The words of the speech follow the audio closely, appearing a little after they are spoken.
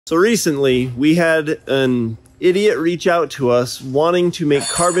So recently, we had an idiot reach out to us wanting to make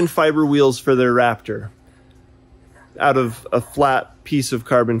carbon fiber wheels for their Raptor out of a flat piece of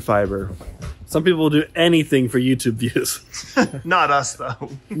carbon fiber. Some people will do anything for YouTube views. Not us,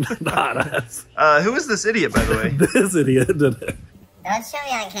 though. Not us. Who is this idiot, by the way? This idiot did it. Don't show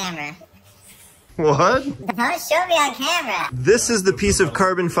me on camera. What? Don't show me on camera. This is the piece of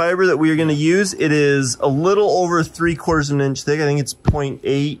carbon fiber that we are going to use. It is a little over 3/4 of an inch thick. I think it's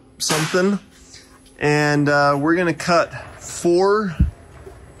 0.8 something. And we're going to cut 4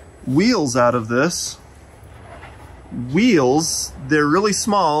 wheels out of this. Wheels, they're really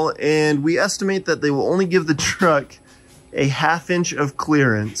small, and we estimate that they will only give the truck a 1/2 inch of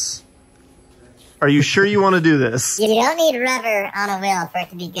clearance. Are you sure you want to do this? You don't need rubber on a wheel for it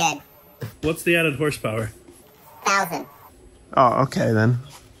to be good. What's the added horsepower? 1,000. Oh, okay then.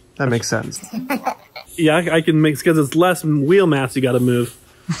 That makes sense. Yeah, I can make, because it's less wheel mass you got to move.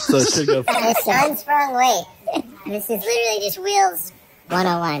 So it should go. It's unsprung weight. This is literally just wheels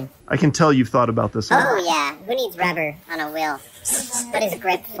 101. I can tell you've thought about this one. Oh yeah, who needs rubber on a wheel? What is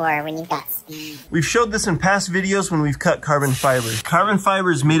grip for when you've got speed? We've showed this in past videos when we've cut carbon fiber. Carbon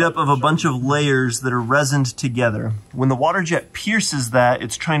fiber is made up of a bunch of layers that are resined together. When the Waterjet pierces that,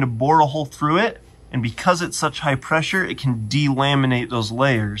 it's trying to bore a hole through it, and because it's such high pressure, it can delaminate those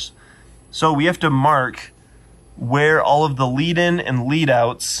layers. So we have to mark where all of the lead-in and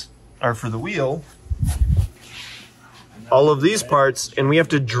lead-outs are for the wheel. All of these parts, and we have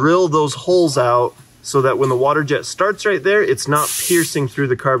to drill those holes out so that when the Waterjet starts right there, it's not piercing through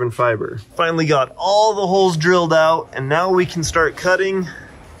the carbon fiber. Finally got all the holes drilled out, and now we can start cutting.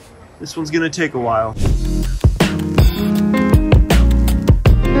 This one's gonna take a while.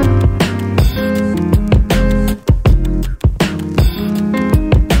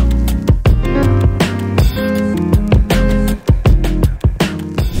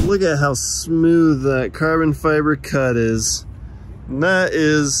 Look at how smooth that carbon fiber cut is. And that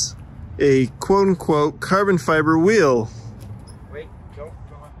is a quote-unquote carbon fiber wheel. Wait, don't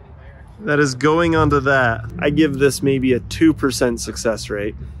go up any higher. That is going onto that. I give this maybe a 2% success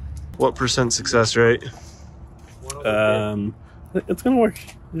rate. What percent success rate? It's gonna work.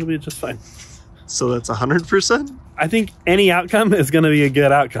 It'll be just fine. So that's 100%? I think any outcome is gonna be a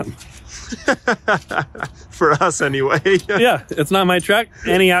good outcome. For us anyway. Yeah, it's not my truck.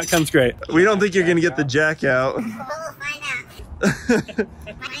 Any outcome's great. We don't think you're gonna get the jack out. We'll find out.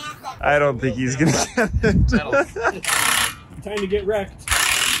 I don't think he's gonna get it. Time to get wrecked.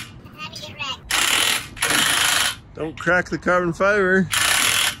 Time to get wrecked. Don't crack the carbon fiber.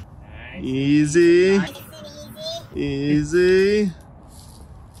 Easy. Easy. Easy.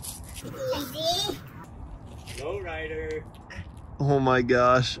 Go, Ryder. Oh my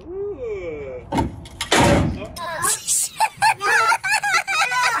gosh.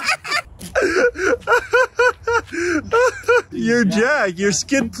 Your jack, your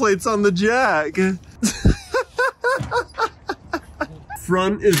skid plate's on the jack.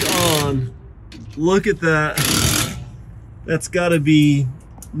 Front is on. Look at that. That's gotta be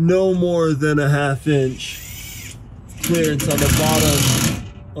no more than a 1/2 inch clearance on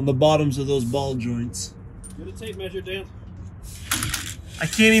the bottoms of those ball joints. Get a tape measure, Dan. I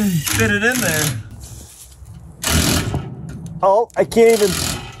can't even fit it in there. Oh, I can't even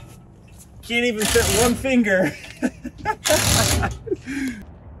fit one finger.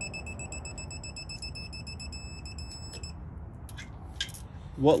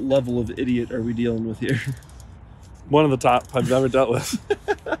 What level of idiot are we dealing with here? One of the top I've ever dealt with.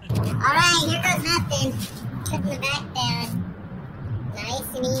 Alright, here goes nothing. Putting the back down.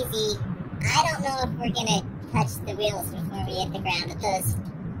 Nice and easy. I don't know if we're gonna touch the wheels before we hit the ground with those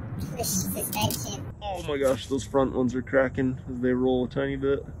push suspension. Oh my gosh, those front ones are cracking as they roll a tiny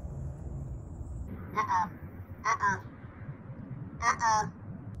bit. Uh-oh. Uh-oh. Uh-oh.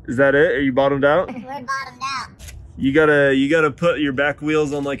 Is that it? Are you bottomed out? We're bottomed out. You gotta put your back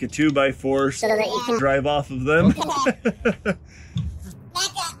wheels on like a 2x4 So that you can drive off of them. Back up,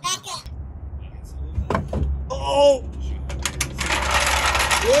 back up. Oh!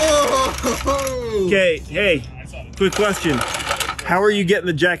 Whoa! Okay, hey, quick question. How are you getting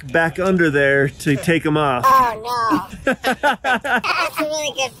the jack back under there to take them off? Oh no. That's a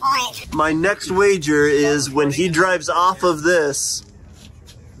really good point. My next wager is when he drives off of this,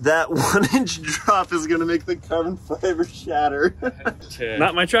 that 1-inch drop is gonna make the carbon fiber shatter.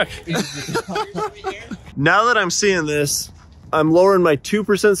 Not my truck. Now that I'm seeing this, I'm lowering my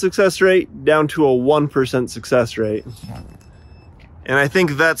 2% success rate down to a 1% success rate. And I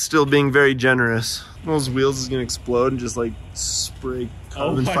think that's still being very generous. Those wheels is gonna explode and just like spray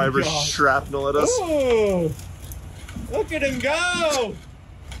carbon fiber shrapnel at us. Ooh, look at him go!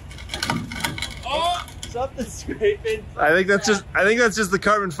 Something scraping. I think that's just the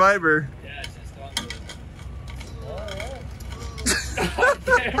carbon fiber. Yeah, it's just on the... I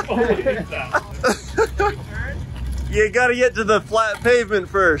can't believe that. You gotta get to the flat pavement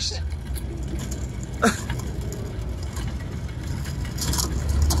first.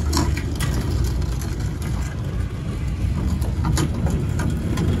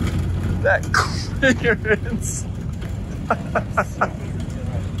 That clearance. How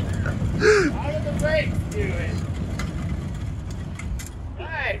did the brakes do it?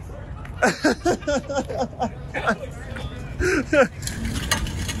 Nice.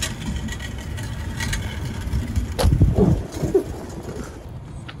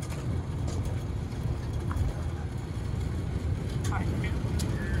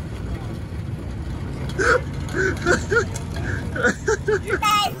 You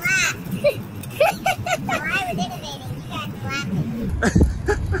guys laughed. While I was innovating, you guys were laughing.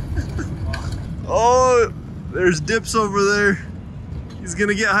 Oh, there's dips over there. He's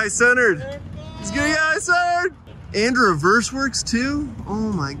gonna get high centered. He's gonna get high centered. And reverse works too?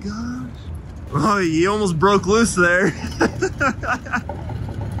 Oh my gosh. Oh, he almost broke loose there.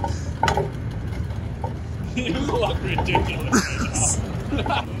 You look ridiculous right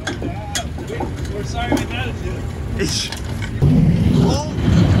now. We're sorry we had you. Oh.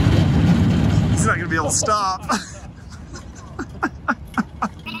 He's not gonna be able to stop.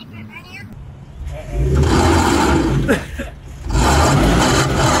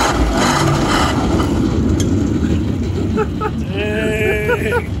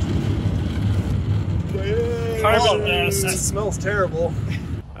 Carbon nest. That smells terrible.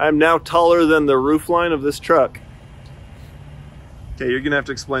 I'm now taller than the roofline of this truck. Okay, you're gonna have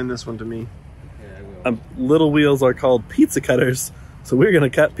to explain this one to me. Little wheels are called pizza cutters, so we're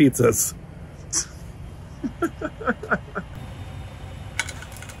gonna cut pizzas. Perfect.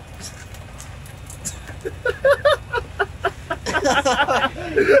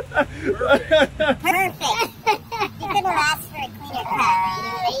 You couldn't have asked for a cleaner cut.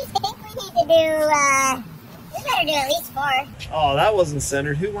 I think we need to do, we better do at least 4. Oh, that wasn't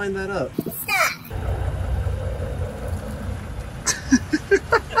centered. Who lined that up? Stop.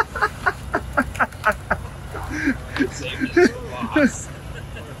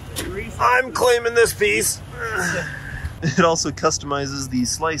 I'm claiming this piece. It also customizes these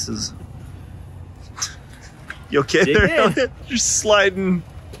slices. You okay there? You're sliding.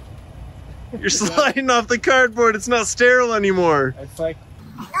 You're sliding off the cardboard. It's not sterile anymore. It's like...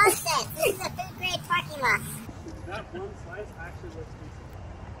 Nonsense. This is a food grade parking lot. That one slice actually looks decent.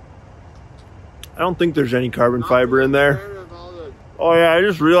 I don't think there's any carbon fiber in there. Oh yeah, I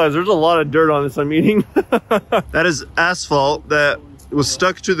just realized there's a lot of dirt on this I'm eating. That is asphalt that was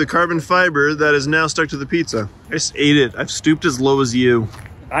stuck to the carbon fiber that is now stuck to the pizza. I just ate it. I've stooped as low as you.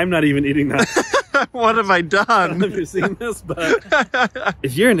 I'm not even eating that. What have I I don't done? know if you've seen this, but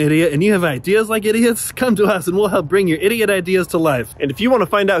if you're an idiot and you have ideas like idiots, come to us and we'll help bring your idiot ideas to life. And if you want to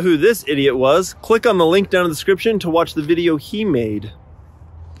find out who this idiot was, click on the link down in the description to watch the video he made.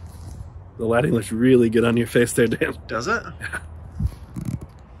 The lighting looks really good on your face there, Dan. Does it?